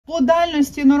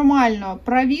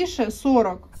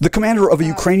The commander of a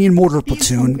Ukrainian mortar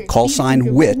platoon, call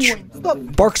sign Witch,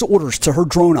 barks orders to her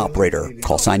drone operator,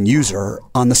 call sign User,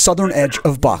 on the southern edge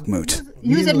of Bakhmut.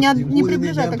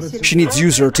 She needs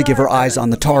User to give her eyes on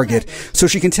the target so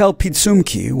she can tell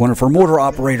Pidsumki, one of her mortar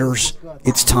operators,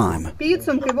 it's time.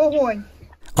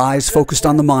 Eyes focused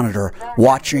on the monitor,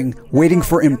 watching, waiting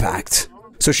for impact,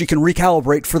 so she can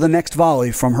recalibrate for the next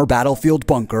volley from her battlefield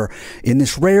bunker in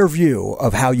this rare view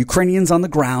of how Ukrainians on the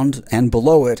ground and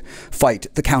below it fight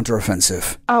the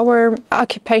counteroffensive. Our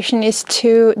occupation is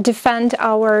to defend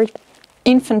our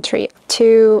infantry,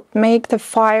 to make the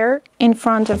fire in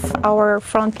front of our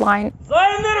front line.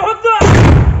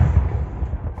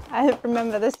 I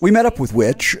remember this. We met up with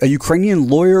Witch, a Ukrainian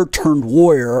lawyer turned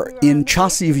warrior in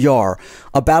Chasiv Yar,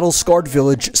 a battle-scarred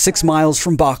village 6 miles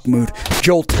from Bakhmut,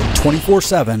 jolted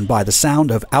 24/7 by the sound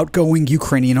of outgoing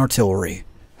Ukrainian artillery.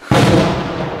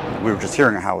 We were just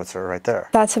hearing a howitzer right there.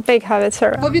 That's a big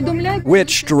howitzer.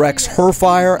 Witch directs her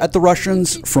fire at the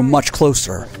Russians from much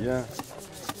closer.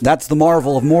 That's the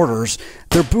marvel of mortars.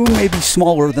 Their boom may be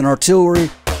smaller than artillery,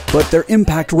 but their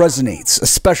impact resonates,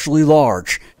 especially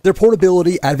large. Their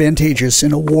portability advantageous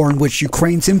in a war in which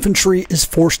Ukraine's infantry is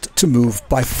forced to move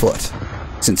by foot,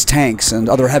 since tanks and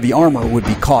other heavy armor would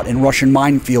be caught in Russian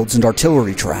minefields and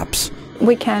artillery traps.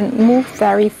 We can move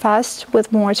very fast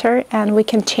with mortar, and we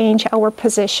can change our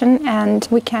position, and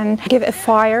we can give a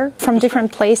fire from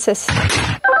different places.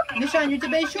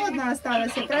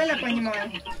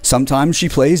 Sometimes she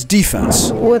plays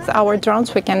defense. With our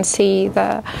drones, we can see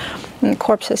the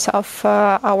corpses of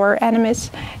our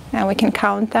enemies, and we can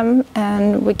count them,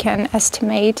 and we can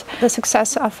estimate the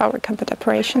success of our combat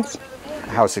operations.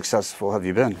 How successful have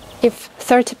you been? If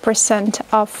 30%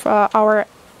 of our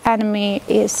enemy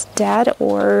is dead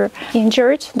or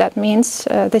injured, that means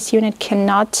this unit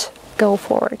cannot go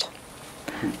forward.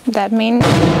 That means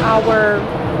our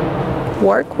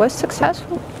work was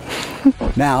successful.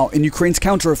 Now, in Ukraine's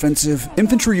counteroffensive,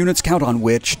 infantry units count on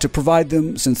Witch to provide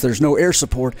them, since there's no air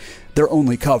support, their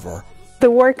only cover.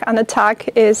 The work on attack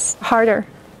is harder.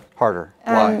 Harder?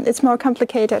 And why? it's more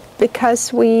complicated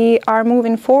because we are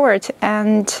moving forward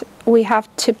and we have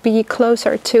to be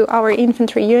closer to our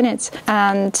infantry units,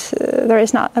 and there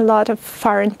is not a lot of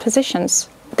firing positions.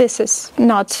 This is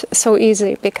not so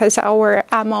easy because our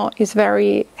ammo is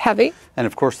very heavy. And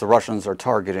of course the Russians are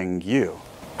targeting you.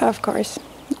 Of course.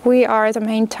 We are the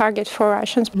main target for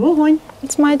Russians.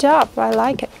 It's my job. I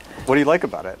like it. What do you like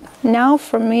about it? Now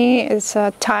for me it's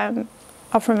a time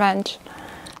of revenge.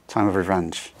 Time of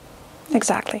revenge.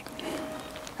 Exactly.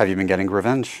 Have you been getting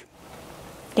revenge?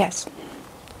 Yes.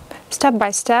 Step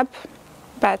by step,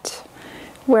 but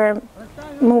we're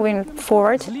moving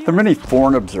forward. There are many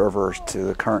foreign observers to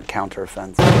the current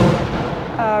counteroffensive.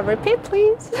 Repeat,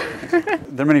 please.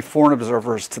 There are many foreign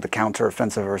observers to the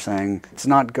counteroffensive who are saying it's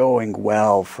not going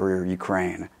well for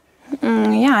Ukraine.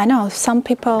 Yeah, I know. Some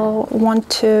people want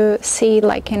to see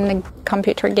like in a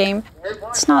computer game.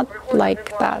 It's not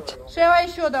like that.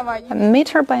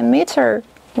 Meter by meter,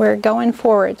 we're going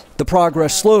forward. The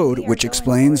progress slowed, which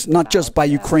explains, not just by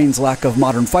Ukraine's lack of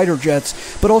modern fighter jets,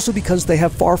 but also because they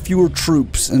have far fewer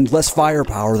troops and less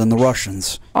firepower than the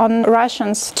Russians. On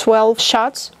Russians, 12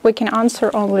 shots, we can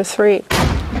answer only 3.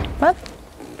 But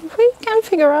we can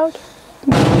figure out.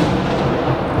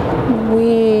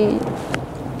 We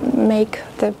make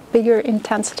the bigger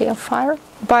intensity of fire.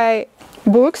 By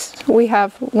books, we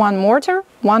have 1 mortar,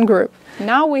 1 group.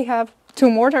 Now we have 2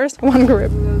 mortars, 1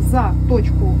 group.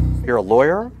 You're a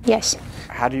lawyer? Yes.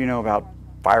 How do you know about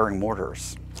firing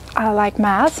mortars? I like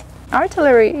math.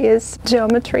 Artillery is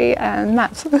geometry and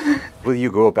math. Will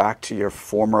you go back to your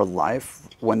former life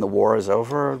when the war is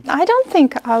over? I don't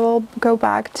think I will go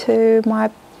back to my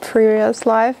previous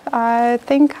life. I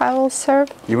think I will serve.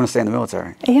 You want to stay in the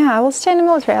military? Yeah, I will stay in the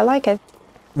military. I like it.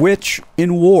 Which,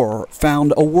 in war,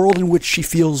 found a world in which she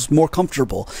feels more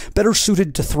comfortable, better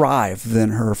suited to thrive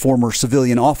than her former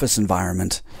civilian office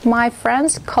environment. My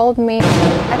friends called me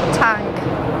a tank.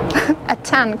 A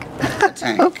tank. A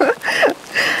tank.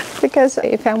 Because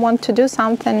if I want to do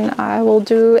something, I will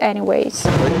do anyways.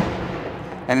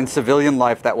 And in civilian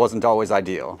life, that wasn't always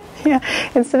ideal. Yeah,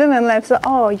 in civilian life, so,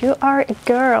 oh, you are a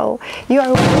girl, you are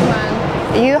a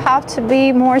woman, you have to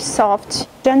be more soft.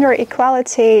 Gender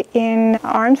equality in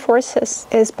armed forces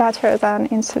is better than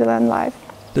in civilian life.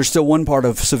 There's still one part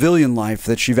of civilian life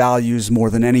that she values more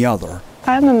than any other.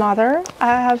 I'm a mother.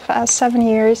 I have a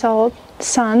 7-year-old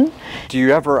son. Do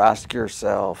you ever ask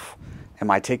yourself, am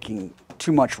I taking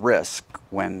too much risk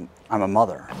when I'm a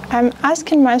mother? I'm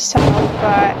asking myself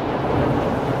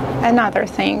another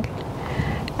thing.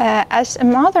 As a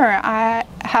mother, I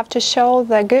have to show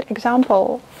the good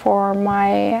example for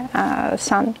my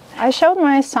son. I showed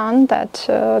my son that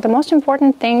the most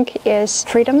important thing is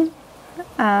freedom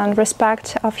and respect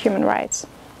of human rights.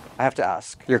 I have to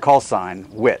ask, your call sign,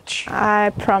 which?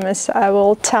 I promise I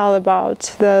will tell about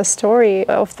the story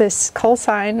of this call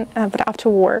sign, but after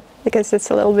war, because it's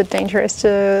a little bit dangerous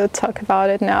to talk about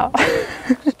it now.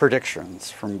 Predictions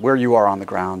from where you are on the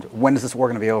ground. When is this war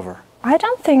going to be over? I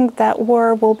don't think that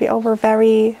war will be over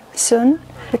very soon,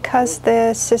 because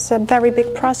this is a very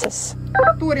big process.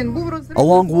 A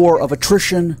long war of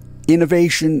attrition,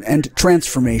 innovation, and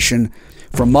transformation,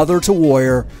 from mother to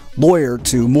warrior, lawyer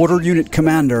to mortar unit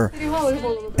commander,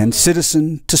 and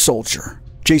citizen to soldier.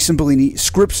 Jason Bellini,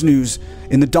 Scripps News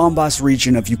in the Donbas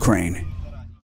region of Ukraine.